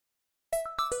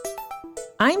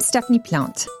I'm Stephanie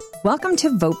Plante. Welcome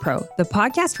to VotePro, the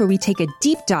podcast where we take a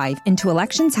deep dive into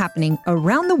elections happening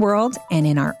around the world and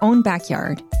in our own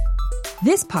backyard.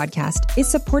 This podcast is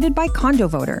supported by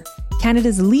CondoVoter,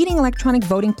 Canada's leading electronic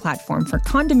voting platform for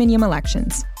condominium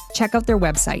elections. Check out their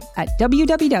website at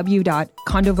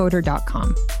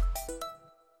www.condovoter.com.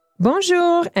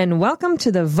 Bonjour, and welcome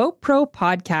to the VotePro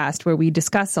podcast, where we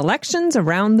discuss elections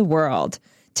around the world.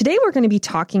 Today, we're going to be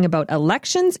talking about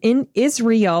elections in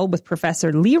Israel with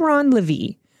Professor Liron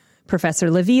Lavi. Professor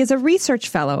Lavi is a research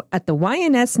fellow at the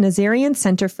Y&S Nazarian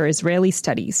Center for Israeli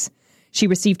Studies. She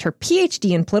received her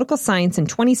PhD in political science in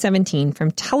 2017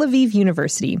 from Tel-Aviv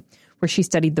University, where she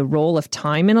studied the role of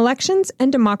time in elections and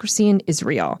democracy in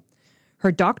Israel.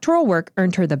 Her doctoral work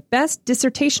earned her the Best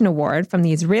Dissertation Award from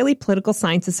the Israeli Political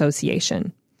Science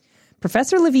Association.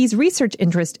 Professor Lavi's research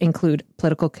interests include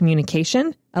political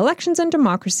communication, elections and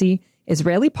democracy,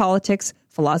 Israeli politics,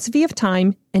 philosophy of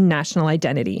time, and national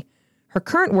identity. Her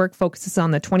current work focuses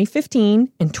on the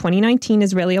 2015 and 2019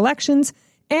 Israeli elections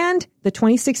and the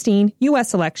 2016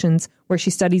 U.S. elections, where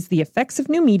she studies the effects of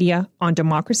new media on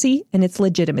democracy and its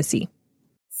legitimacy.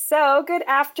 So, good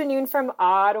afternoon from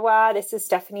Ottawa. This is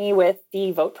Stephanie with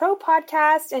the VotePro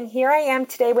podcast, and here I am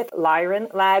today with Liron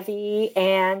Lavi,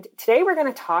 and today we're going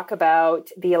to talk about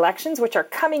the elections which are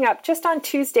coming up just on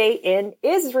Tuesday in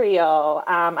Israel.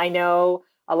 I know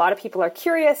a lot of people are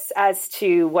curious as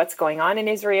to what's going on in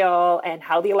Israel and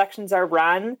how the elections are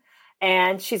run,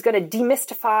 and she's going to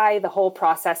demystify the whole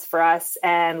process for us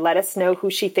and let us know who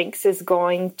she thinks is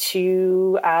going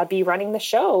to be running the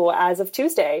show as of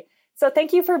Tuesday. So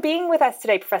thank you for being with us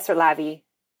today, Professor Lavi.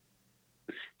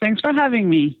 Thanks for having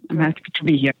me. I'm happy to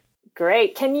be here.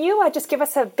 Great. Can you just give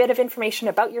us a bit of information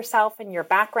about yourself and your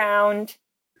background?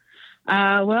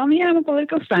 I'm a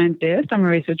political scientist. I'm a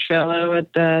research fellow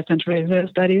at the Center for Israeli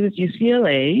Studies at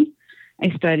UCLA. I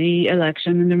study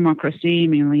election and democracy,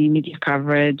 mainly media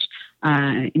coverage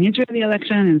in Israeli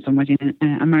election and somewhat in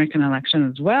American election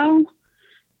as well.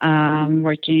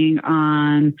 Working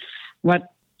on what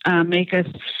make us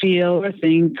feel or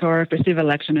think or perceive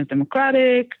election as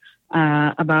democratic,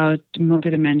 about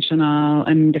multidimensional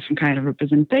and different kind of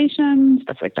representation,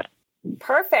 stuff like that.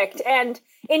 Perfect. And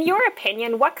in your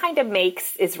opinion, what kind of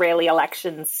makes Israeli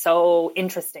elections so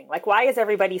interesting? Like, why is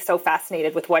everybody so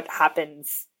fascinated with what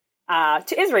happens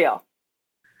to Israel?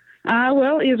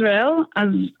 Israel, as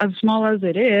small as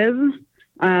it is,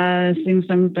 seems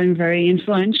to have been very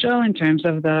influential in terms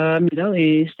of the Middle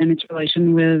East and its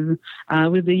relation with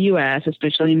the U.S.,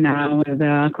 especially now with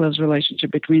the close relationship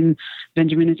between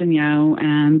Benjamin Netanyahu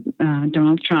and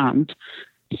Donald Trump.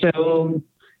 So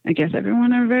I guess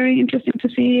everyone are very interested to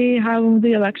see how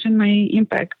the election may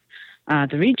impact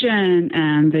the region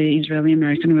and the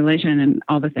Israeli-American relation and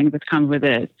all the things that come with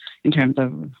it in terms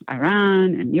of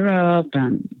Iran and Europe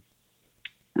and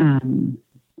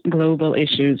global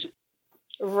issues.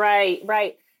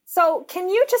 Right. So can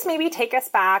you just maybe take us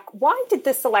back? Why did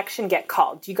this election get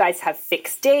called? Do you guys have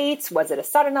fixed dates? Was it a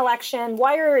sudden election?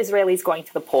 Why are Israelis going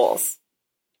to the polls?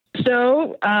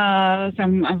 So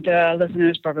some of the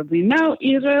listeners probably know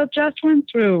Israel just went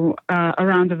through a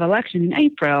round of election in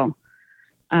April.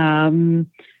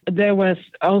 There was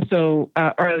also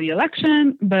early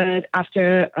election, but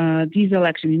after these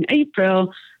elections in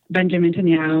April, Benjamin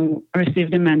Netanyahu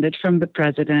received a mandate from the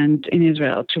president in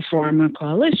Israel to form a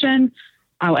coalition.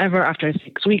 However, after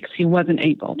 6 weeks, he wasn't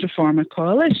able to form a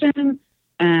coalition,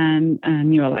 and a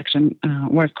new election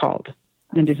were called.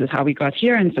 And this is how we got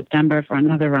here in September for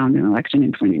another round in election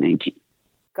in 2019.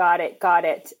 Got it.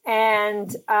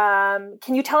 And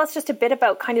can you tell us just a bit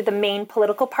about kind of the main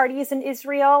political parties in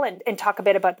Israel and talk a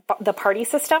bit about the party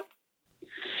system?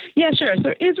 Yeah, sure.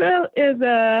 So Israel is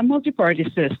a multi-party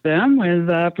system with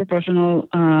a proportional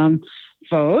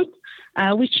vote,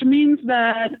 which means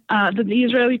that the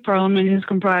Israeli parliament is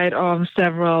comprised of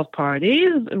several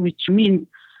parties, which means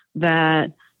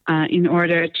that in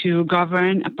order to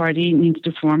govern, a party needs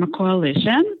to form a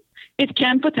coalition. It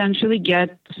can potentially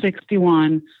get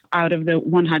 61 out of the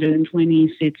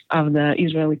 120 seats of the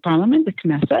Israeli parliament, the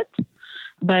Knesset,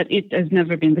 but it has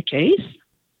never been the case.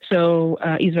 So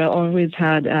Israel always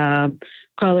had a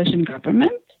coalition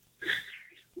government.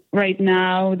 Right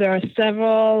now, there are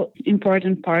several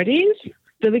important parties.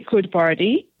 The Likud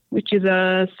party, which is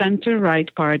a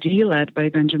center-right party led by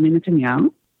Benjamin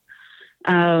Netanyahu.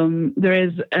 There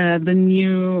is the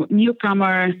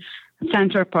newcomer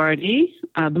center party,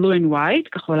 Blue and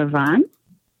White, Kahol Lavan,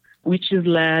 which is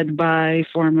led by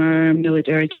former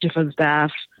military chief of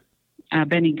staff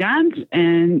Benny Gantz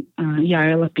and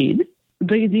Yair Lapid.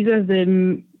 These are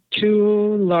the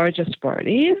two largest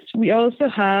parties. We also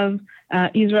have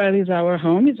Israel is our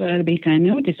home, Israel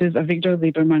Beitenu. This is Avigdor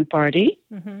Lieberman party.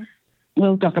 Mm-hmm.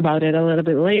 We'll talk about it a little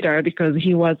bit later because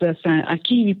he was a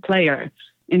key player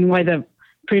in why the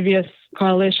previous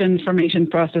coalition formation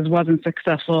process wasn't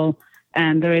successful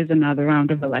and there is another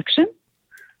round of election.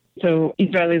 So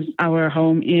Israel is our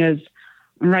home is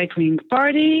a right-wing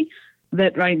party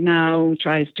that right now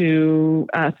tries to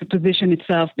position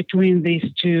itself between these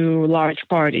two large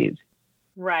parties.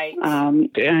 Right.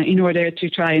 In order to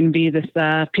try and be this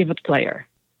pivot player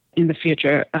in the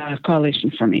future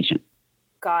coalition formation.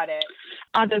 Got it.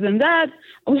 Other than that,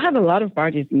 we have a lot of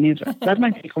parties in Israel. That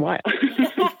might take a while.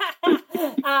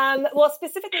 Well,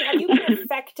 specifically, have you been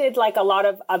affected like a lot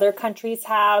of other countries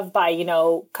have by,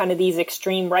 kind of these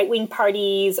extreme right-wing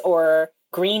parties or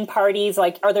green parties?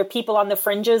 Like, are there people on the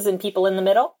fringes and people in the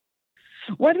middle?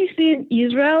 What we see in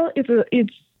Israel is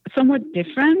somewhat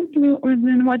different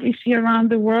than what we see around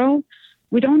the world.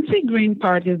 We don't see green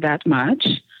parties that much.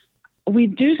 We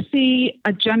do see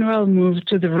a general move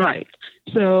to the right.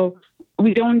 So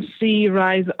we don't see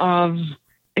rise of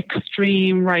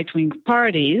extreme right-wing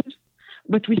parties,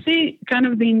 but we see kind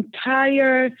of the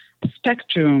entire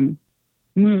spectrum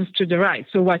moves to the right.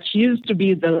 So what used to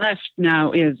be the left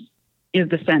now is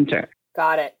the center.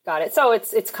 Got it. So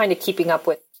it's kind of keeping up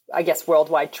with, I guess,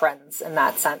 worldwide trends in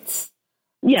that sense.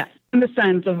 Yeah, in the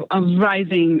sense of the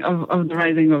rising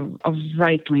of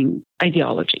right-wing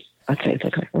ideology. Okay, it's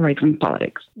like right-wing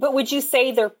politics. But would you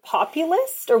say they're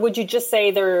populist, or would you just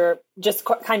say they're just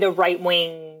kind of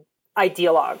right-wing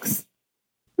ideologues?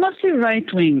 Mostly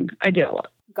right-wing ideologues.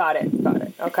 Got it.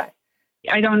 Okay.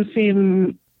 I don't see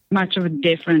much of a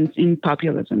difference in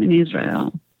populism in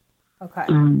Israel. Okay.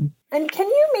 And can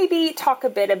you maybe talk a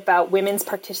bit about women's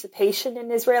participation in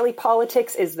Israeli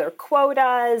politics? Is there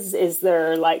quotas? Is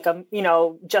there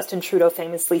Justin Trudeau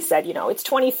famously said, it's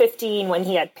 2015 when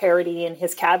he had parity in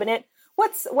his cabinet.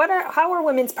 How are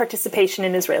women's participation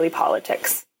in Israeli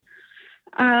politics?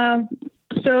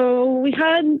 So we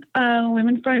had a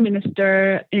women prime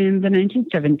minister in the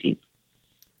 1970s.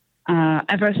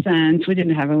 Ever since, we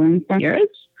didn't have a women for years.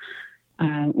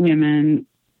 Women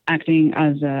acting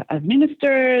as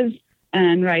ministers,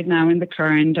 and right now in the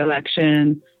current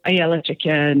election, Ayelet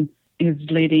Shaked is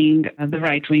leading the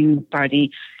right-wing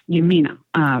party Yamina,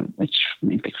 which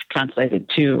may be translated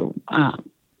to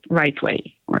right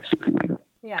way or something like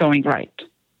that, going right.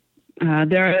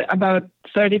 There are about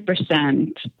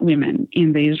 30% women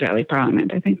in the Israeli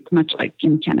parliament, I think much like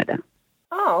in Canada.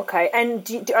 Oh, okay.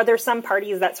 And are there some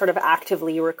parties that sort of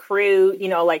actively recruit,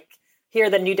 here,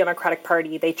 the New Democratic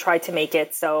Party, they tried to make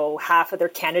it so half of their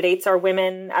candidates are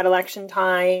women at election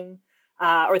time,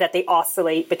 or that they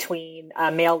oscillate between a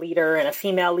male leader and a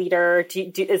female leader.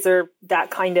 Is there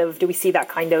that kind of, do we see that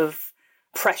kind of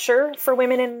pressure for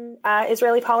women in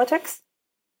Israeli politics?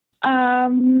 There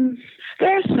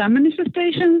are some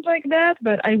manifestations like that,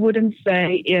 but I wouldn't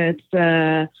say it's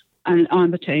an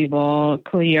on the table,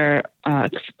 clear,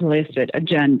 explicit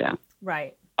agenda.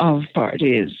 Right. Of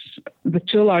parties. The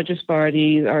two largest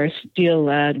parties are still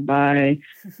led by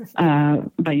men.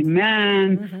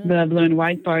 Mm-hmm. The Blue and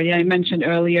White Party I mentioned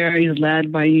earlier is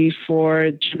led by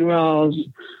four generals,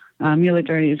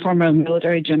 former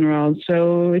military generals.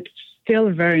 So it's still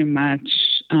very much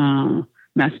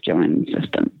masculine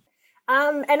system.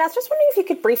 And I was just wondering if you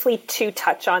could briefly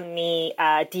touch on the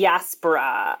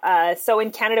diaspora. So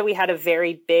in Canada, we had a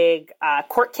very big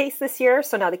court case this year.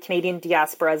 So now the Canadian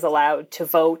diaspora is allowed to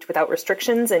vote without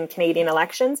restrictions in Canadian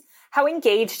elections. How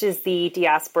engaged is the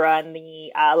diaspora in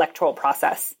the electoral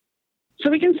process? So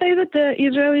we can say that the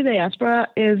Israeli diaspora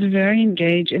is very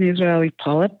engaged in Israeli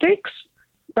politics,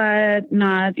 but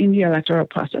not in the electoral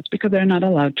process because they're not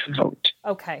allowed to vote.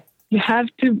 Okay. You have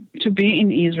to be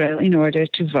in Israel in order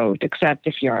to vote, except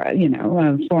if you're,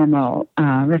 a formal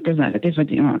representative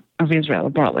of Israel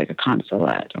abroad, like a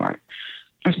consulate or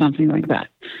something like that.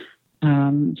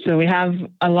 So we have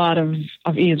a lot of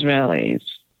Israelis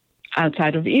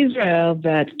outside of Israel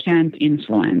that can't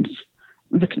influence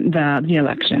the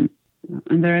election.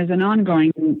 And there is an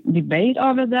ongoing debate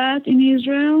over that in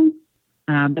Israel,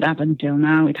 but up until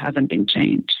now, it hasn't been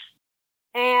changed.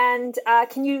 And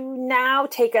can you now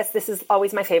take us, this is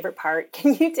always my favorite part,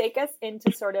 can you take us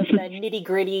into sort of the nitty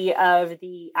gritty of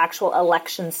the actual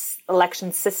election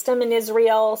system in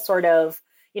Israel? Sort of,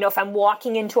 if I'm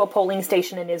walking into a polling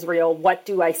station in Israel, what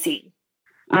do I see?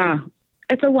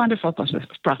 It's a wonderful process,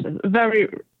 very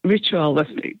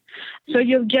ritualistic. So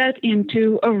you'll get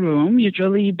into a room,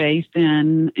 usually based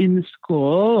in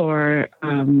school or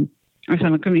some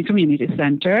community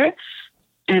center.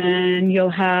 And you'll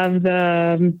have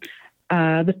the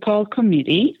poll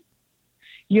committee.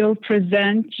 you'll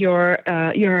present your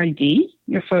ID,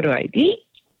 your photo ID,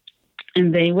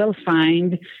 and they will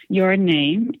find your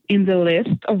name in the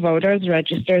list of voters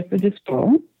registered for this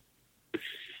poll.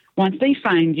 Once they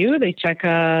find you, they check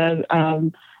a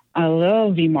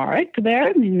little V mark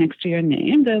there next to your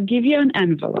name. They'll give you an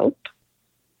envelope,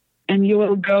 and you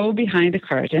will go behind the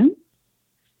curtain.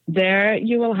 There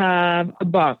you will have a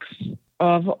box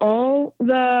of all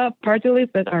the party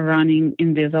lists that are running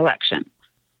in this election,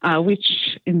 which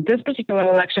in this particular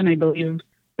election, I believe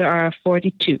there are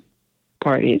 42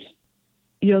 parties.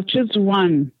 You'll choose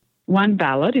one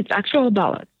ballot. It's actual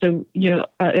ballot. So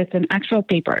it's an actual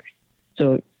paper.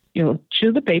 So you'll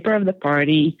choose the paper of the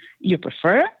party you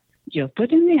prefer. You'll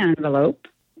put in the envelope.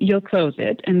 You'll close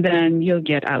it. And then you'll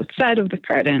get outside of the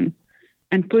curtain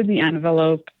and put the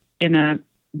envelope in a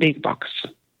big box.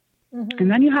 Mm-hmm.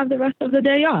 And then you have the rest of the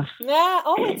day off. Yeah.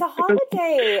 Oh, it's a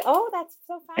holiday. Oh, that's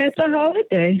so fascinating. It's a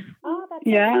holiday. Oh, that's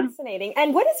so fascinating.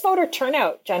 And what is voter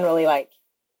turnout generally like?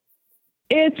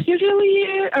 It's usually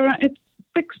around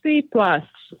 60 plus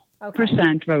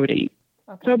percent voting.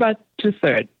 Okay. So about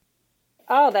 2/3.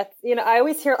 Oh, that's, I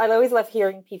always love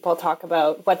hearing people talk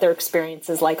about what their experience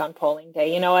is like on polling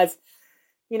day.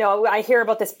 I hear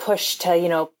about this push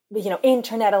to,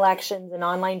 internet elections and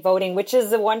online voting, which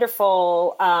is a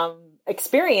wonderful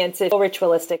experience. It's so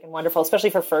ritualistic and wonderful,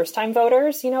 especially for first-time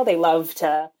voters. They love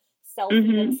to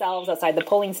selfie themselves outside the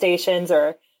polling stations,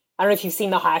 or I don't know if you've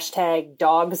seen the hashtag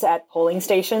dogs at polling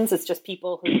stations. It's just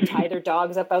people who tie their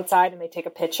dogs up outside and they take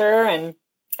a picture. And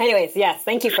anyways, yes,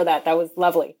 thank you for that. That was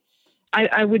lovely.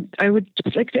 I would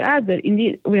just like to add that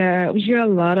indeed we hear a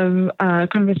lot of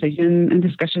conversation and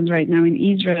discussions right now in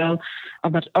Israel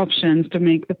about options to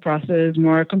make the process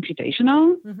more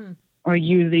computational or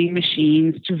using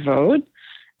machines to vote.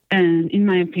 And in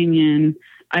my opinion,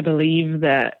 I believe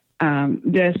that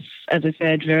this, as I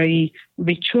said, very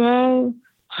ritual,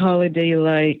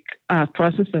 holiday-like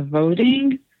process of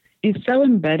voting is so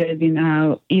embedded in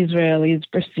how Israelis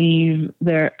perceive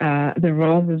their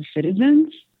roles as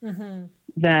citizens. Mm-hmm.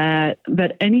 That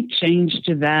any change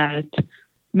to that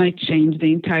might change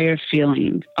the entire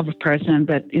feeling of a person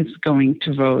that is going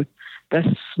to vote. This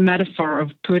metaphor of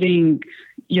putting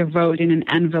your vote in an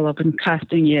envelope and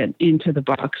casting it into the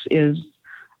box is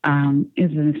an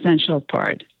essential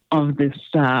part of this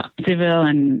civil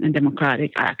and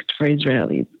democratic act for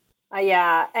Israelis.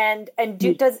 Yeah, and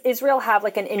does Israel have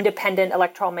like an independent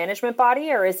electoral management body,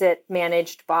 or is it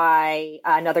managed by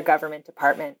another government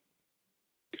department?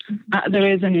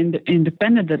 There is an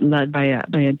independent that led by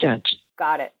a judge.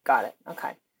 Got it.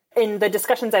 Okay. In the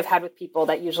discussions I've had with people,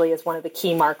 that usually is one of the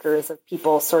key markers of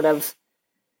people's sort of,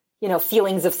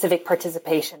 feelings of civic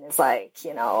participation is like,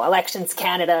 Elections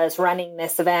Canada is running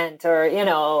this event, or,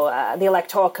 the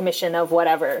Electoral Commission of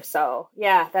whatever. So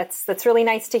yeah, that's really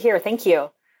nice to hear. Thank you.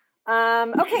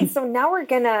 Okay, so now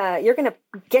you're gonna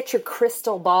get your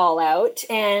crystal ball out,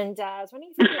 and I was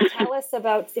wondering if you could tell us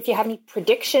about if you have any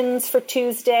predictions for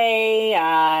Tuesday.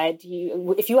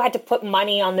 If you had to put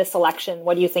money on this election,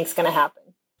 what do you think is going to happen?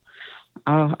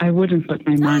 Oh, I wouldn't put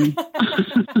my money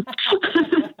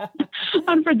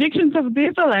on predictions of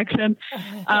this election.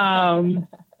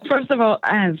 First of all,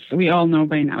 as we all know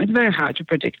by now, it's very hard to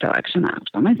predict election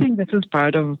outcome. I think this is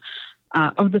part of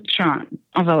the charm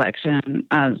of election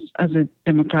as a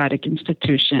democratic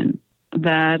institution,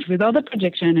 that with all the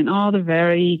prediction and all the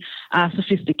very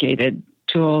sophisticated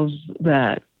tools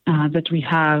that we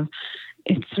have,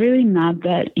 it's really not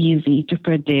that easy to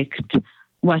predict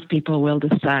what people will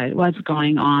decide, what's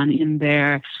going on in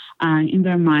their mind,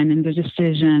 in their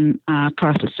decision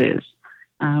processes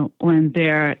when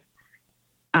they're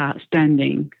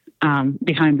standing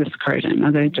behind this curtain,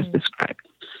 as I just described.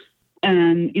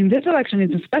 And in this election,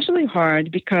 it's especially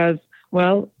hard because,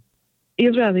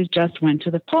 Israelis just went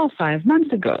to the poll 5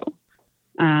 months ago,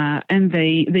 and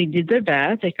they did their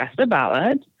best. They cast a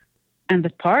ballot, and the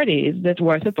parties that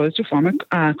were supposed to form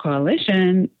a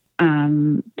coalition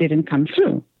didn't come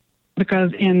through,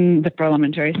 because in the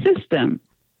parliamentary system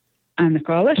and the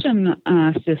coalition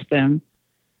system,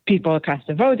 people cast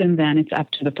a vote, and then it's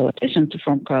up to the politicians to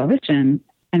form coalition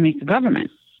and make the government.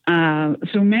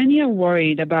 So many are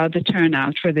worried about the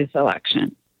turnout for this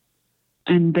election,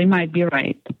 and they might be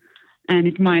right. And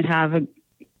it might have a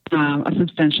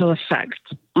substantial effect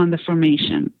on the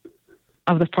formation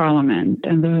of the parliament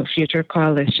and the future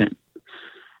coalition.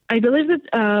 I believe that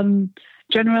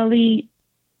generally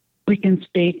we can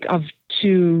speak of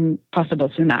two possible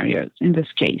scenarios in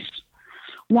this case.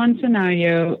 One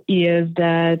scenario is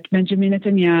that Benjamin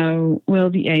Netanyahu will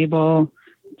be able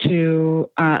to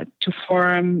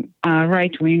form a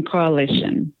right-wing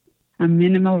coalition a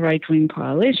minimal right-wing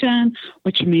coalition,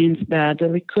 which means that the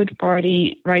Likud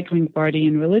party, right-wing party,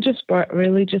 and religious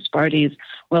parties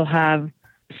will have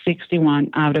 61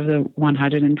 out of the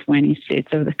 120 seats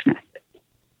of the Knesset.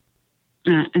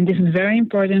 And this is very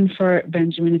important for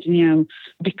Benjamin Netanyahu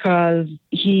because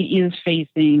he is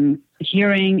facing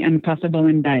hearing and possible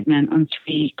indictment on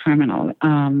 3 criminal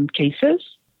cases.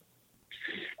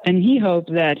 And he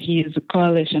hopes that his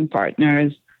coalition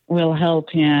partners will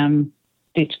help him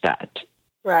ditch that.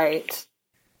 Right.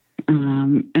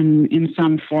 And in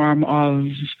some form of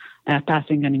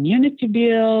passing an immunity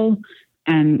bill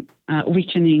and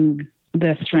weakening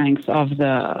the strength of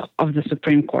the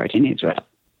Supreme Court in Israel.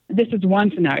 This is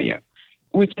one scenario,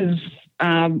 which is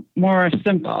more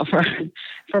simple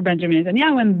for Benjamin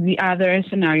Netanyahu. And the other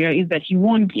scenario is that he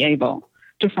won't be able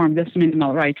to form this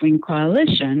minimal right-wing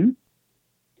coalition.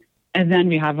 And then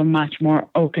we have a much more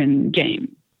open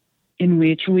game in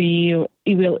which we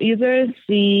will either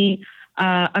see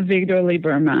Avigdor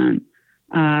Lieberman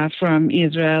from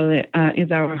Israel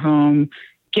is Our Home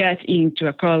get into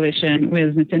a coalition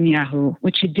with Netanyahu,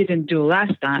 which he didn't do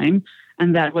last time,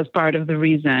 and that was part of the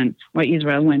reason why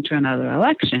Israel went to another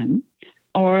election.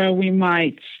 Or we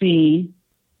might see,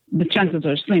 the chances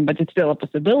are slim, but it's still a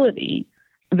possibility,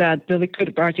 that the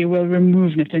Likud party will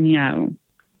remove Netanyahu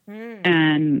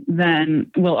and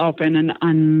then will open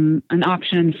an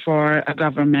option for a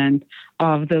government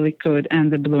of the Likud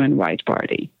and the Blue and White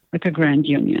party, like a grand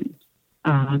union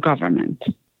government.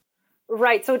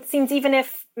 Right. So it seems even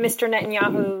if Mr.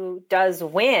 Netanyahu does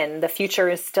win, the future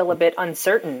is still a bit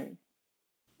uncertain.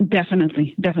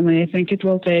 Definitely. I think it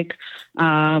will take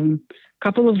a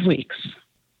couple of weeks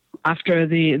after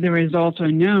the results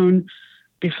are known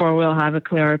before we'll have a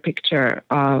clearer picture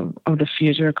of the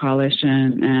future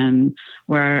coalition and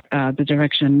where the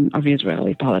direction of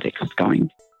Israeli politics is going.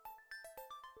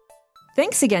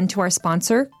 Thanks again to our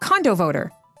sponsor, Condo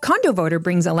Voter. Condo Voter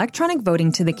brings electronic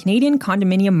voting to the Canadian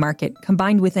condominium market,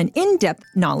 combined with an in-depth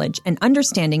knowledge and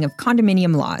understanding of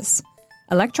condominium laws.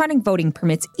 Electronic voting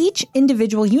permits each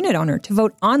individual unit owner to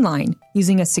vote online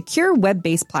using a secure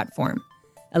web-based platform.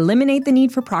 Eliminate the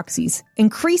need for proxies,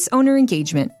 increase owner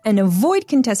engagement, and avoid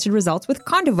contested results with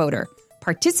Condo Voter.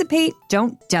 Participate,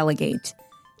 don't delegate.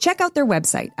 Check out their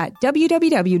website at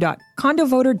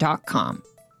www.condovoter.com.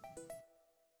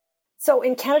 So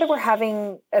in Canada, we're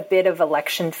having a bit of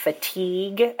election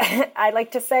fatigue, I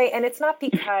like to say, and it's not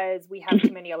because we have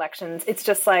too many elections. It's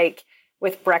just like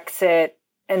with Brexit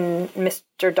and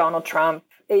Mr. Donald Trump,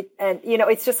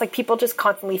 it's just like people just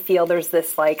constantly feel there's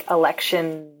this like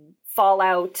election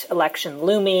fallout, election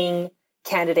looming,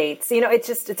 candidates.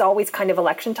 It's always kind of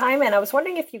election time. And I was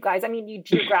wondering if you guys, you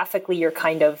geographically, you're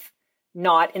kind of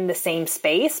not in the same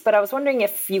space, but I was wondering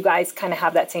if you guys kind of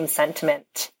have that same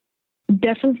sentiment.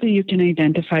 Definitely, you can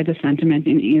identify the sentiment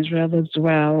in Israel as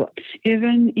well.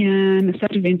 Even in a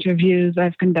set of interviews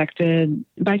I've conducted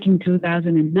back in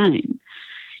 2009,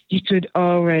 you could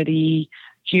already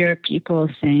hear people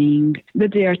saying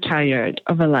that they are tired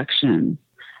of elections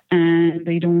and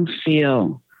they don't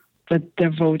feel that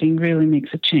their voting really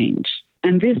makes a change.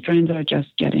 And these trends are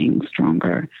just getting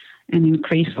stronger and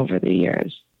increase over the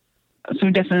years. So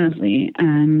definitely,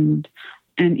 and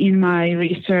in my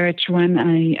research, when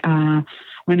I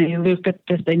look at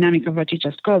this dynamic of what you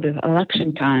just called it,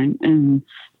 election time, and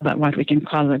what we can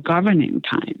call a governing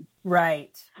time.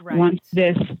 Right. Once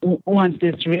this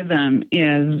rhythm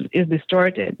is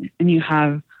distorted, and you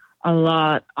have a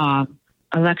lot of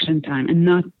election time and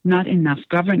not enough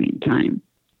governing time,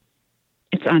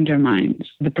 it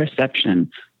undermines the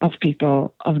perception of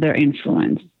people of their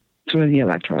influence through the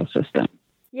electoral system.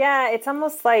 Yeah, it's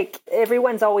almost like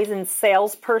everyone's always in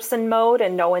salesperson mode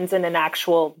and no one's in an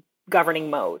actual governing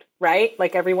mode, right?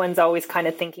 Like everyone's always kind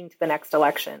of thinking to the next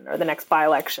election or the next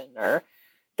by-election or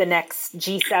the next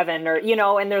G7 or,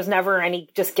 and there's never any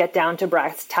just get down to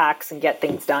brass tacks and get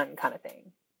things done kind of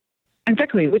thing.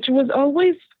 Exactly, which was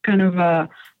always kind of a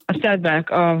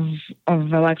setback of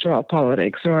electoral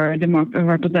politics or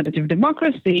representative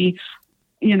democracy.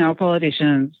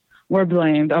 Politicians were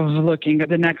blamed of looking at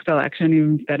the next election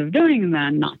instead of doing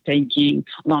that, not taking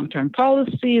long-term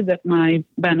policy that might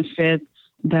benefit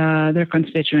their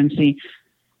constituency.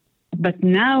 But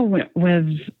now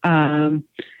with in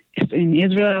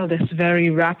Israel, this very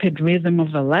rapid rhythm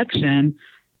of election,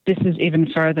 this is even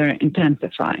further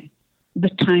intensified. The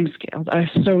timescales are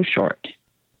so short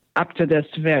up to this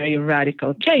very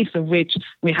radical case of which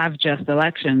we have just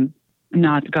elections,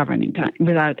 not governing time,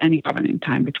 without any governing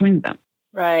time between them.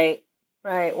 Right.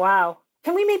 Wow.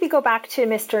 Can we maybe go back to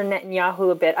Mr.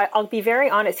 Netanyahu a bit? I'll be very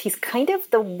honest. He's kind of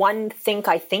the one thing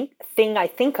I think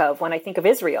of when I think of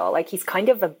Israel. Like, he's kind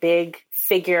of a big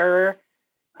figure.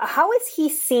 How is he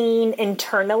seen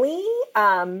internally,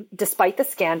 despite the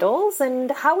scandals?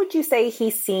 And how would you say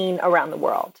he's seen around the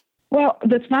world? Well,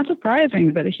 that's not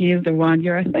surprising that he is the one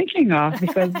you're thinking of,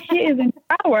 because he is in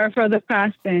power for the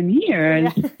past 10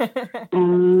 years.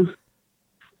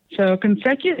 So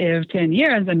consecutive 10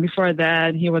 years, and before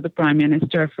that, he was the prime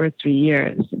minister for 3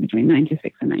 years, between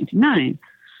 96 and 99.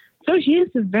 So he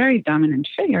is a very dominant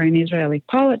figure in Israeli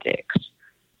politics.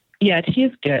 Yet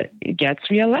he gets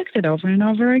reelected over and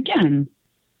over again.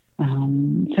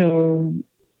 So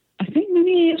I think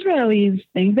many Israelis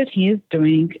think that he is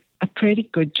doing a pretty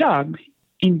good job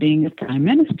in being a prime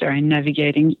minister and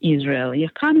navigating Israeli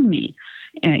economy,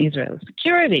 Israel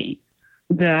security.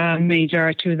 The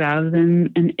major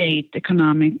 2008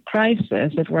 economic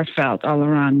crisis that were felt all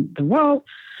around the world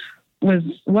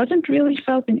wasn't really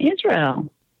felt in Israel.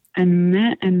 And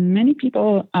many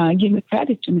people give the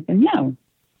credit to Netanyahu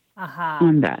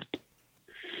on that.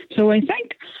 So I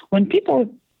think when people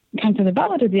come to the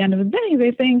ballot at the end of the day,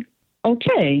 they think,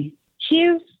 okay, he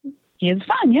is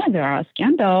fine. Yeah, there are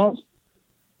scandals,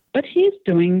 but he's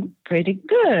doing pretty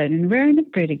good, and we're in a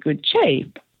pretty good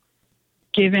shape.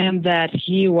 Given that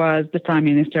he was the prime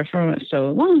minister for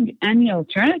so long, any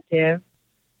alternative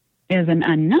is an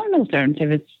unknown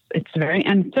alternative. It's very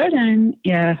uncertain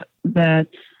that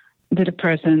the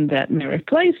person that may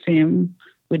replace him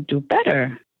would do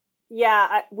better.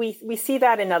 Yeah, we see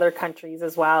that in other countries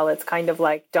as well. It's kind of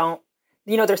like,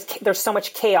 there's so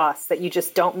much chaos that you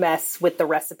just don't mess with the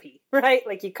recipe, right?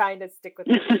 Like, you kind of stick with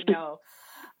what you know.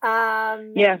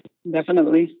 Yeah,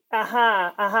 definitely.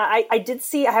 I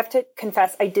have to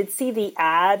confess, I did see the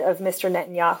ad of Mr.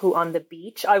 Netanyahu on the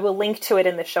beach. I will link to it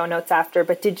in the show notes after,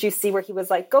 but did you see where he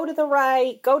was like, go to the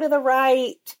right, go to the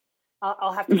right?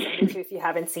 I'll have to send it to you if you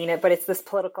haven't seen it, but it's this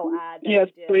political ad. Yes,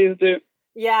 please do.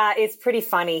 Yeah, it's pretty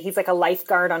funny. He's like a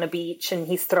lifeguard on a beach, and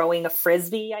he's throwing a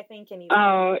frisbee, I think. And yes.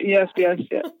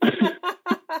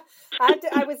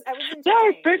 I was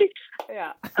enjoying.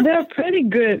 They're pretty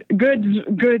good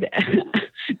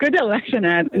election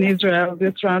ads in Israel.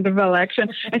 This round of election,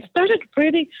 it started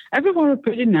everyone was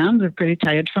pretty numb. They're pretty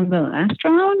tired from the last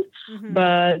round,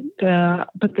 but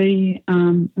they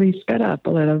sped up a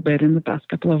little bit in the past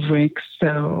couple of weeks.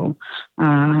 So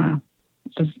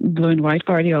the Blue and White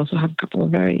Party also have a couple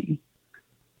of very,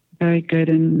 very good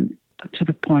and to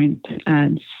the point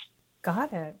ads.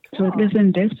 Got it. Cool. So at least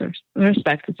in this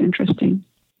respect, it's interesting.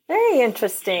 Very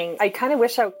interesting. I kind of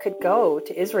wish I could go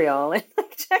to Israel and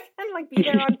check and be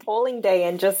there on polling day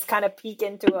and just kind of peek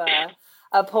into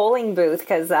a polling booth,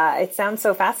 because it sounds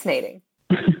so fascinating.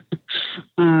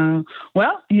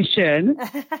 Well, you should.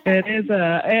 It is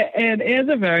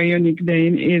a very unique day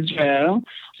in Israel.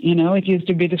 It used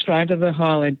to be described as a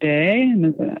holiday,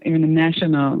 and even a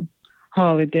national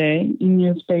holiday in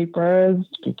newspapers.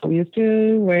 People used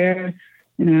to wear,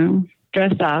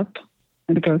 dress up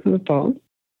and go to the polls.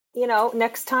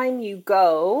 Next time you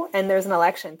go and there's an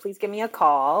election, please give me a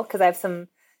call, because I have some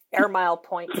air mile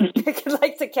points I'd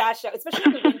like to cash out, especially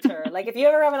in the winter. Like, if you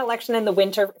ever have an election in the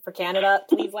winter for Canada,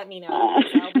 please let me know.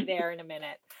 I'll be there in a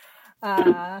minute.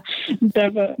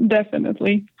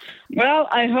 Definitely. Well,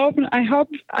 I hope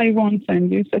I won't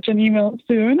send you such an email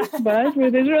soon, but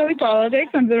with Israeli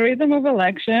politics and the rhythm of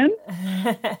election,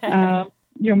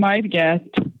 you might get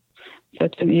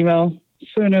such an email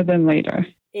sooner than later.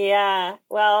 Yeah.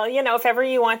 Well, if ever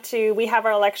you want to, we have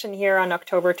our election here on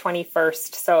October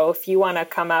 21st. So if you want to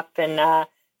come up and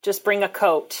just bring a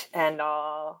coat, and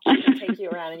I'll take you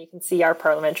around and you can see our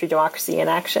parliamentary democracy in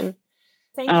action.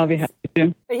 I'll be happy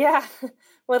to. Yeah.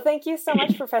 Well, thank you so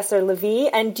much, Professor Lavi.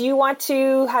 And do you want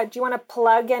to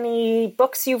plug any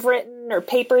books you've written or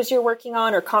papers you're working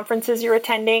on or conferences you're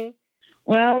attending?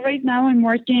 Well, right now I'm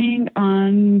working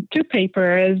on 2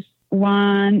 papers.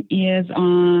 One is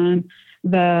on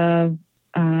the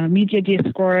media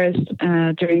discourse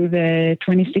during the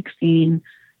 2016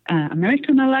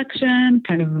 American election,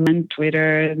 kind of on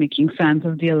Twitter, making sense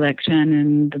of the election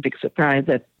and the big surprise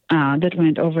that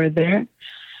went over there.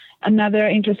 Another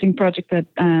interesting project that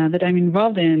I'm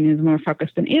involved in is more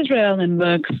focused on Israel and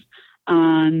looks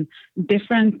on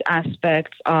different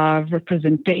aspects of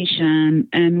representation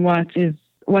and what's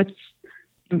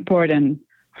important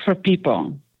for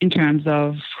people in terms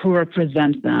of who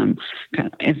represents them.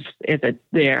 Is it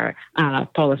their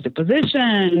policy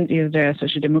position? Is there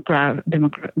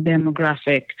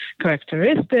demographic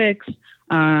characteristics,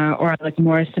 or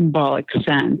more symbolic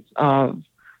sense of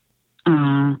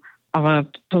a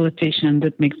politician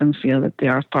that makes them feel that they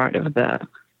are part of the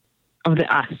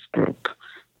the us group,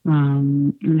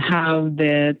 and how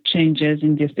the changes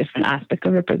in these different aspects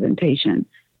of representation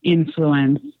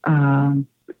influence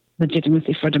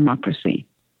legitimacy for democracy.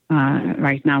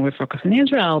 Right now, we're focused on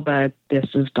Israel, but this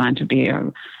is planned to be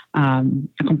a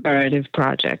comparative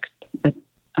project that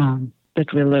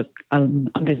will look on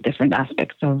these different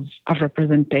aspects of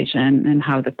representation and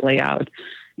how they play out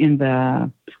in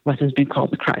what has been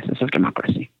called the crisis of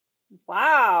democracy.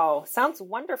 Wow, sounds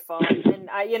wonderful. And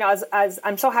as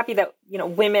I'm so happy that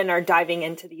women are diving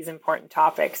into these important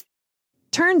topics.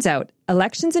 Turns out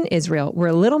elections in Israel were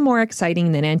a little more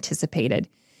exciting than anticipated.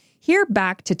 Here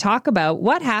back to talk about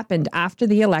what happened after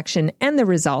the election and the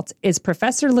results is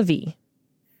Professor Lavi.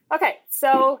 Okay,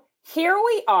 so here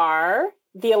we are.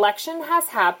 The election has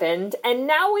happened, and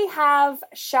now we have,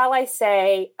 shall I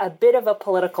say, a bit of a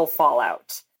political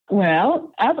fallout.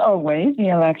 Well, as always, the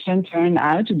election turned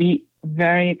out to be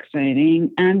very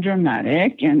exciting and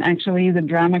dramatic, and actually the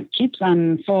drama keeps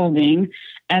unfolding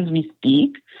as we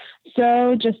speak.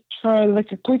 So just for a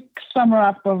quick sum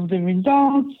up of the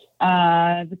results,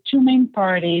 the two main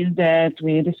parties that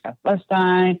we discussed last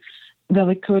time, the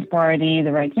Likud party,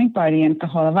 the right-wing party, and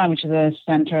Kahol Lavan, which is a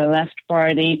center-left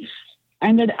party,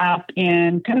 ended up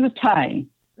in kind of a tie.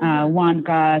 One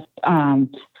got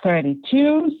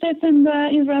 32 seats in the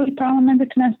Israeli parliament, the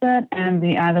Knesset, and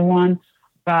the other one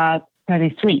got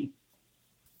 33.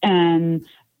 And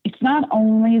it's not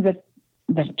only that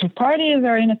the two parties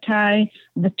are in a tie,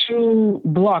 the two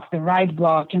blocks, the right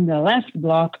bloc and the left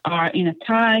bloc, are in a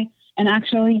tie. And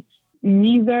actually,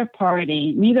 neither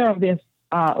of this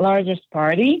largest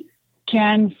party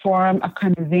can form a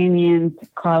convenient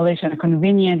coalition, a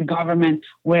convenient government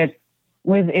with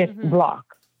its bloc.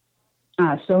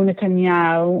 So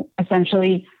Netanyahu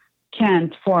essentially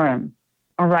can't form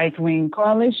a right-wing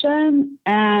coalition,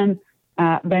 and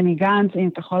Benny Gantz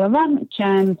in Kahol Lavan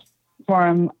can't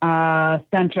form a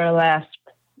center-left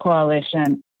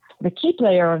coalition. The key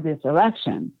player of this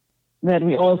election that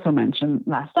we also mentioned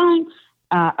last time,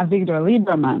 Avigdor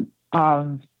Lieberman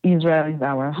of Israel is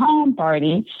Our Home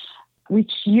party,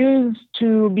 which used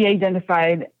to be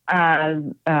identified as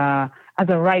a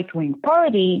right-wing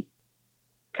party,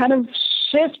 kind of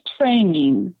shift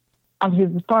framing of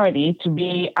his party to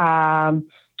be a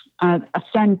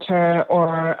center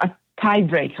or a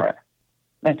tiebreaker,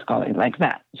 let's call it like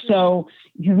that. So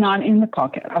he's not in the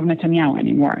pocket of Netanyahu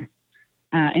anymore,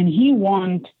 and he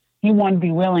won't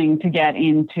be willing to get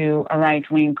into a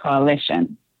right-wing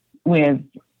coalition with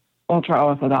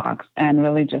ultra-Orthodox and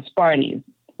religious parties,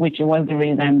 which was the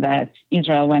reason that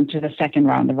Israel went to the second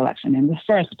round of election in the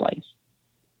first place.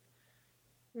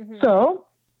 So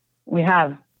we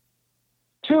have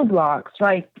two blocks,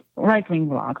 right-wing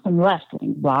blocks and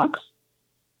left-wing blocks,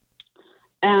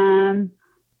 and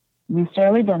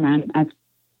Mr. Lieberman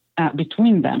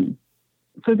between them.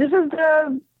 So this is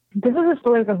the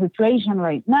political situation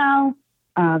right now.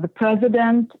 The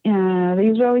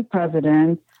Israeli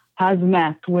president, has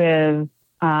met with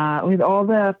all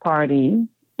the parties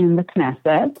in the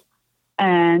Knesset,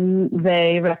 and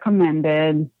they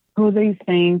recommended who they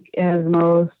think has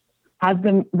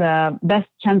the best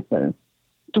chances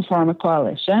to form a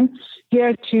coalition.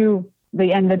 Here too,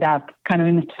 they ended up kind of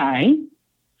in a tie.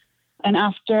 And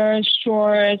after a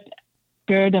short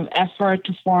period of effort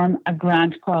to form a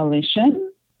grand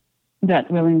coalition that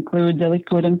will include the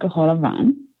Likud and Kahol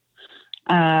Lavan,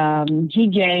 he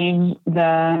gave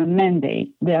the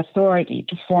mandate, the authority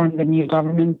to form the new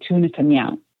government to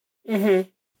Netanyahu. And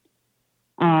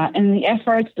the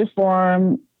efforts to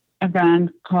form a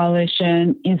grand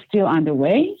coalition is still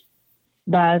underway,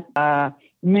 but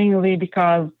mainly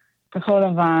because Kahol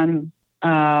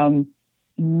Lavan's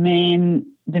main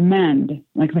demand,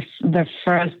 like the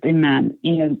first demand,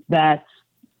 is that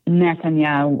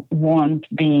Netanyahu won't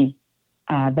be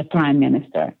the prime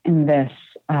minister in this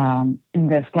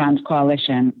grand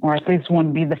coalition, or at least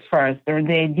won't be the first. Or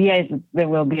the idea is that there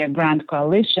will be a grand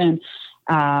coalition,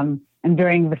 and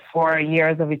during the 4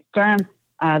 years of its term,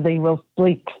 they will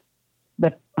split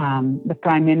the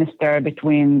prime minister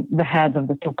between the heads of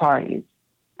the two parties.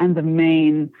 And the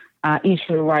main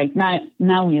issue right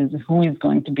now is who is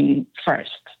going to be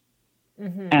first.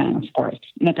 And of course,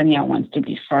 Netanyahu wants to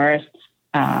be first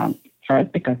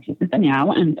because he's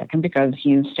Netanyahu, and second because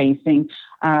he's facing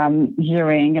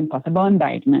hearing and possible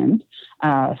indictment.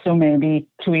 So maybe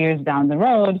 2 years down the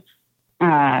road,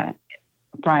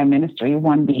 prime minister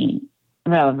won't be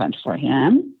relevant for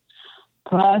him.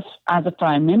 Plus, as a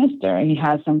prime minister, he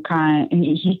has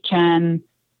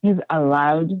he's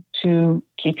allowed to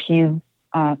keep his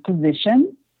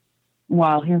position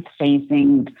while he's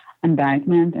facing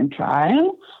indictment and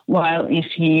trial. While if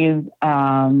he's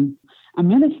a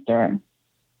minister,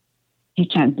 he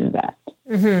can't do that.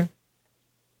 Mm-hmm.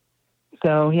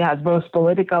 So he has both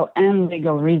political and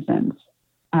legal reasons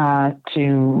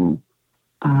to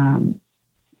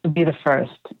be the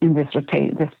first in this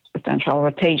potential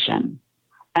rotation.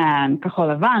 And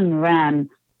Kahol Lavan ran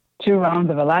 2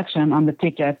 rounds of election on the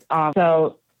ticket of,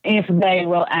 so if they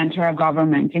will enter a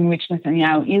government in which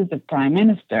Netanyahu is the prime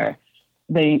minister,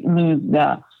 they lose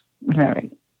the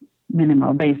very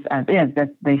minimal base as is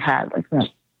that they had, like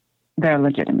their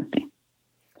legitimacy.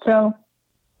 So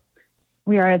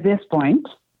we are at this point,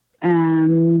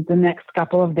 and the next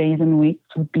couple of days and weeks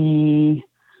will be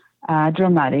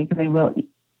dramatic. They will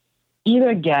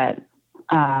either get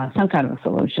some kind of a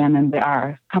solution, and there are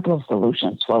a couple of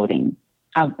solutions floating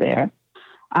out there,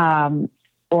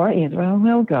 or Israel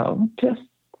will go to a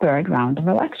 3rd round of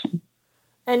election.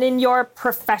 And in your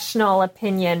professional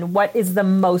opinion, what is the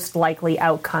most likely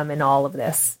outcome in all of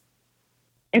this?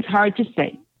 It's hard to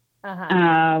say.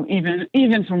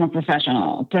 Even from a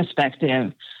professional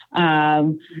perspective,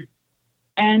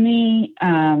 any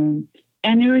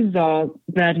result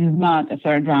that is not a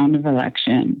 3rd round of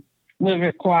election will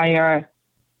require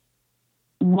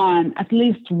at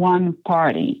least one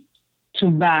party to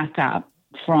back up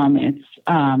from its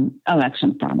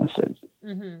election promises,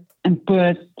 and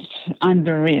put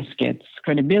under risk its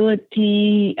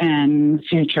credibility and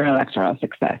future electoral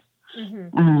success.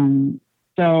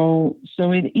 So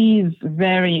it is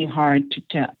very hard to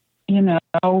tell.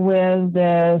 With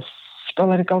this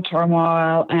political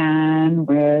turmoil and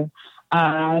with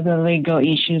the legal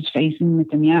issues facing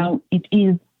Netanyahu,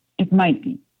 it might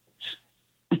be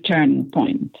a turning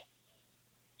point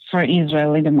for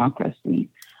Israeli democracy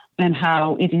and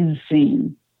how it is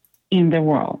seen in the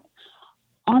world.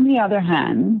 On the other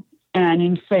hand, and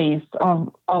in face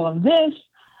of all of this,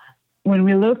 when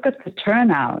we look at the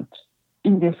turnout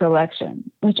in this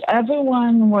election, which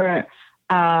everyone were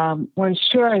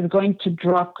sure is going to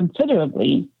drop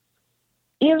considerably,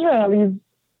 Israelis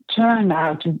turned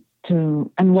out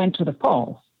to and went to the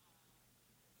polls.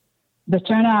 The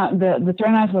turnout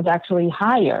was actually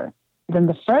higher than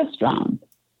the first round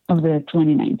of the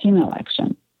 2019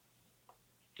 election.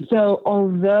 So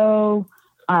although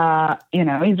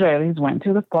Israelis went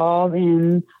to the polls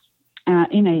in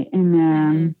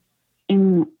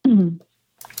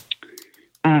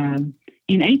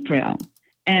April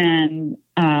and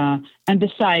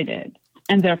decided,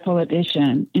 and their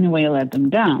politician in a way let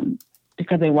them down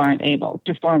because they weren't able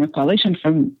to form a coalition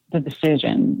from the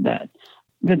decision that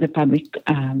the public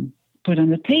put on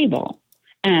the table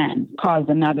and caused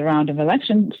another round of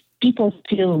elections, people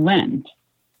still went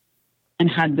and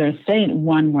had their say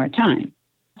one more time.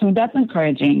 So that's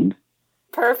encouraging.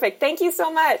 Perfect. Thank you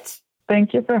so much.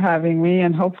 Thank you for having me,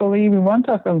 and hopefully we won't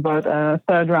talk about a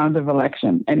 3rd round of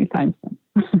election anytime soon.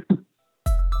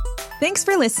 Thanks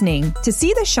for listening. To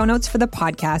see the show notes for the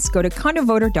podcast, go to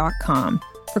condovoter.com.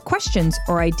 For questions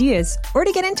or ideas, or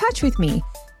to get in touch with me,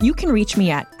 you can reach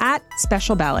me at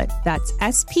Special Ballot. That's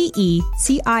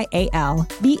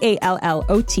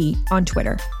SPECIALBALLOT on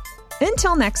Twitter.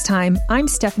 Until next time, I'm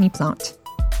Stephanie Plante.